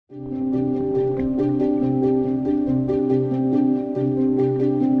The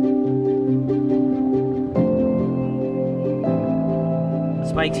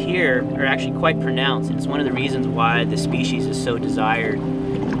spikes here are actually quite pronounced, and it's one of the reasons why the species is so desired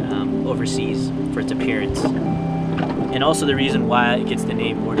overseas for its appearance, and also the reason why it gets the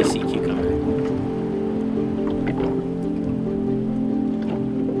name warty sea cucumber.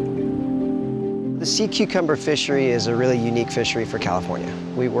 The sea cucumber fishery is a really unique fishery for California.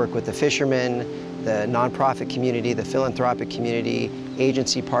 We work with the fishermen, the nonprofit community, the philanthropic community,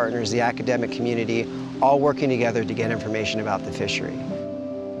 agency partners, the academic community, all working together to get information about the fishery.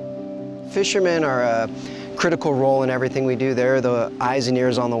 Fishermen are a critical role in everything we do. They're the eyes and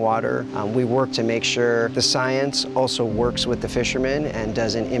ears on the water. We work to make sure the science also works with the fishermen and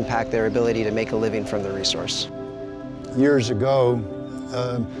doesn't impact their ability to make a living from the resource. Years ago,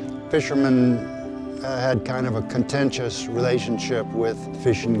 fishermen had kind of a contentious relationship with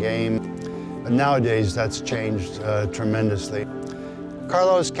fish and game. But nowadays, that's changed tremendously.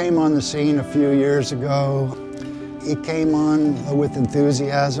 Carlos came on the scene a few years ago. He came on with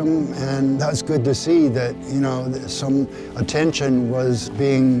enthusiasm, and that's good to see that, you know, some attention was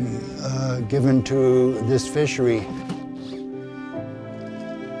being given to this fishery.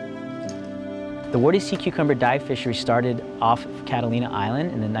 The warty sea cucumber dive fishery started off of Catalina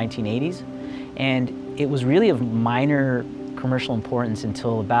Island in the 1980s, and it was really of minor commercial importance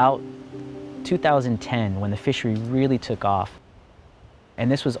until about 2010, when the fishery really took off. And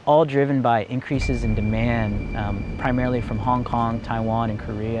this was all driven by increases in demand, primarily from Hong Kong, Taiwan, and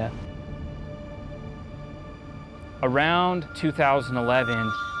Korea. Around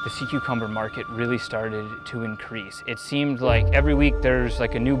 2011, the sea cucumber market really started to increase. It seemed like every week there's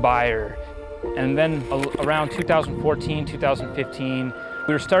like a new buyer. And then around 2014, 2015,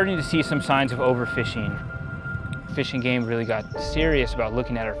 we were starting to see some signs of overfishing. Fish and Game really got serious about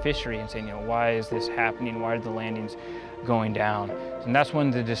looking at our fishery and saying, you know, why is this happening? Why are the landings going down? And that's when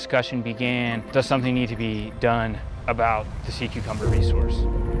the discussion began. Does something need to be done about the sea cucumber resource?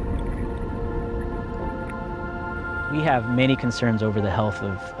 We have many concerns over the health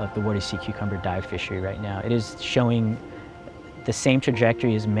of the warty sea cucumber dive fishery right now. It is showing the same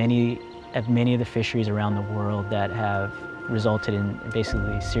trajectory as many of the fisheries around the world that have resulted in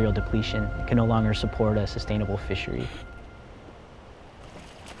basically serial depletion. It can no longer support a sustainable fishery.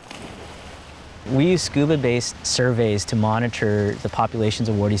 We use scuba-based surveys to monitor the populations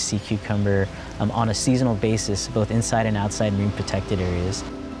of warty sea cucumber on a seasonal basis, both inside and outside marine protected areas.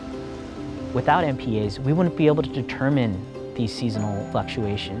 Without MPAs, we wouldn't be able to determine these seasonal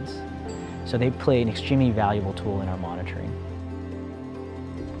fluctuations. So they play an extremely valuable tool in our monitoring.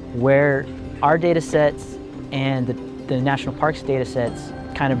 Where our data sets and the National Parks data sets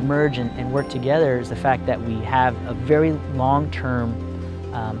kind of merge and work together is the fact that we have a very long-term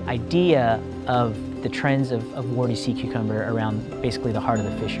idea of the trends of warty sea cucumber around basically the heart of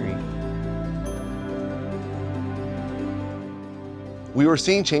the fishery. We were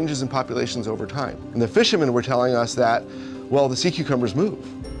seeing changes in populations over time. And the fishermen were telling us that, well, the sea cucumbers move.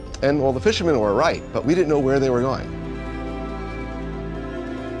 And well, the fishermen were right, but we didn't know where they were going.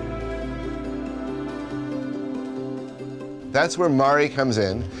 That's where MARE comes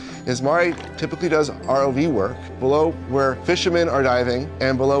in. MARE typically does ROV work below where fishermen are diving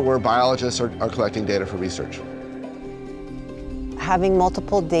and below where biologists are collecting data for research. Having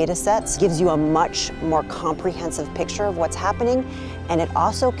multiple data sets gives you a much more comprehensive picture of what's happening, and it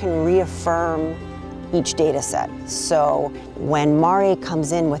also can reaffirm each data set. So when MARE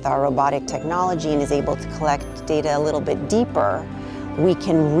comes in with our robotic technology and is able to collect data a little bit deeper, we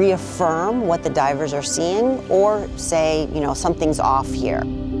can reaffirm what the divers are seeing or say, you know, something's off here.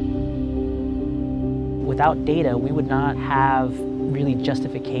 Without data, we would not have really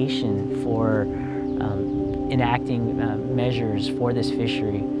justification for enacting measures for this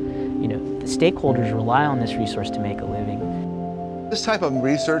fishery. You know, the stakeholders rely on this resource to make a living. This type of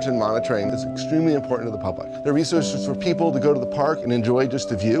research and monitoring is extremely important to the public. They're resources for people to go to the park and enjoy just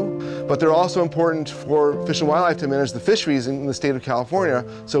the view, but they're also important for Fish and Wildlife to manage the fisheries in the state of California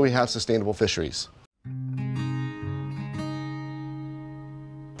so we have sustainable fisheries.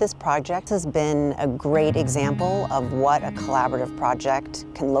 This project has been a great example of what a collaborative project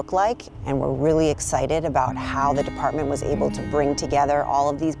can look like, and we're really excited about how the department was able to bring together all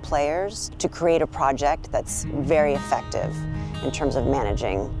of these players to create a project that's very effective in terms of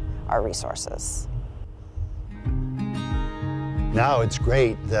managing our resources. Now it's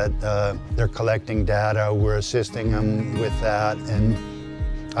great that they're collecting data, we're assisting them with that, and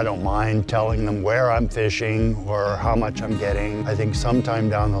I don't mind telling them where I'm fishing or how much I'm getting. I think sometime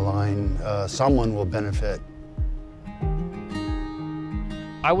down the line, someone will benefit.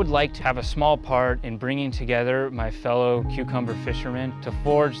 I would like to have a small part in bringing together my fellow cucumber fishermen to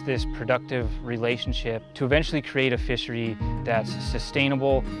forge this productive relationship to eventually create a fishery that's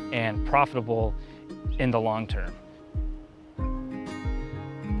sustainable and profitable in the long term.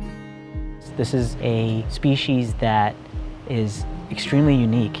 This is a species that is extremely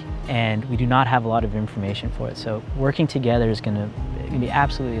unique, and we do not have a lot of information for it. So working together is going to be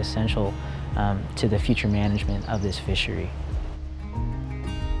absolutely essential to the future management of this fishery.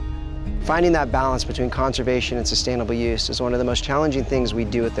 Finding that balance between conservation and sustainable use is one of the most challenging things we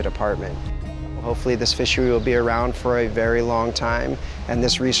do at the department. Hopefully this fishery will be around for a very long time, and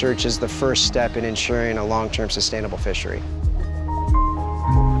this research is the first step in ensuring a long-term sustainable fishery.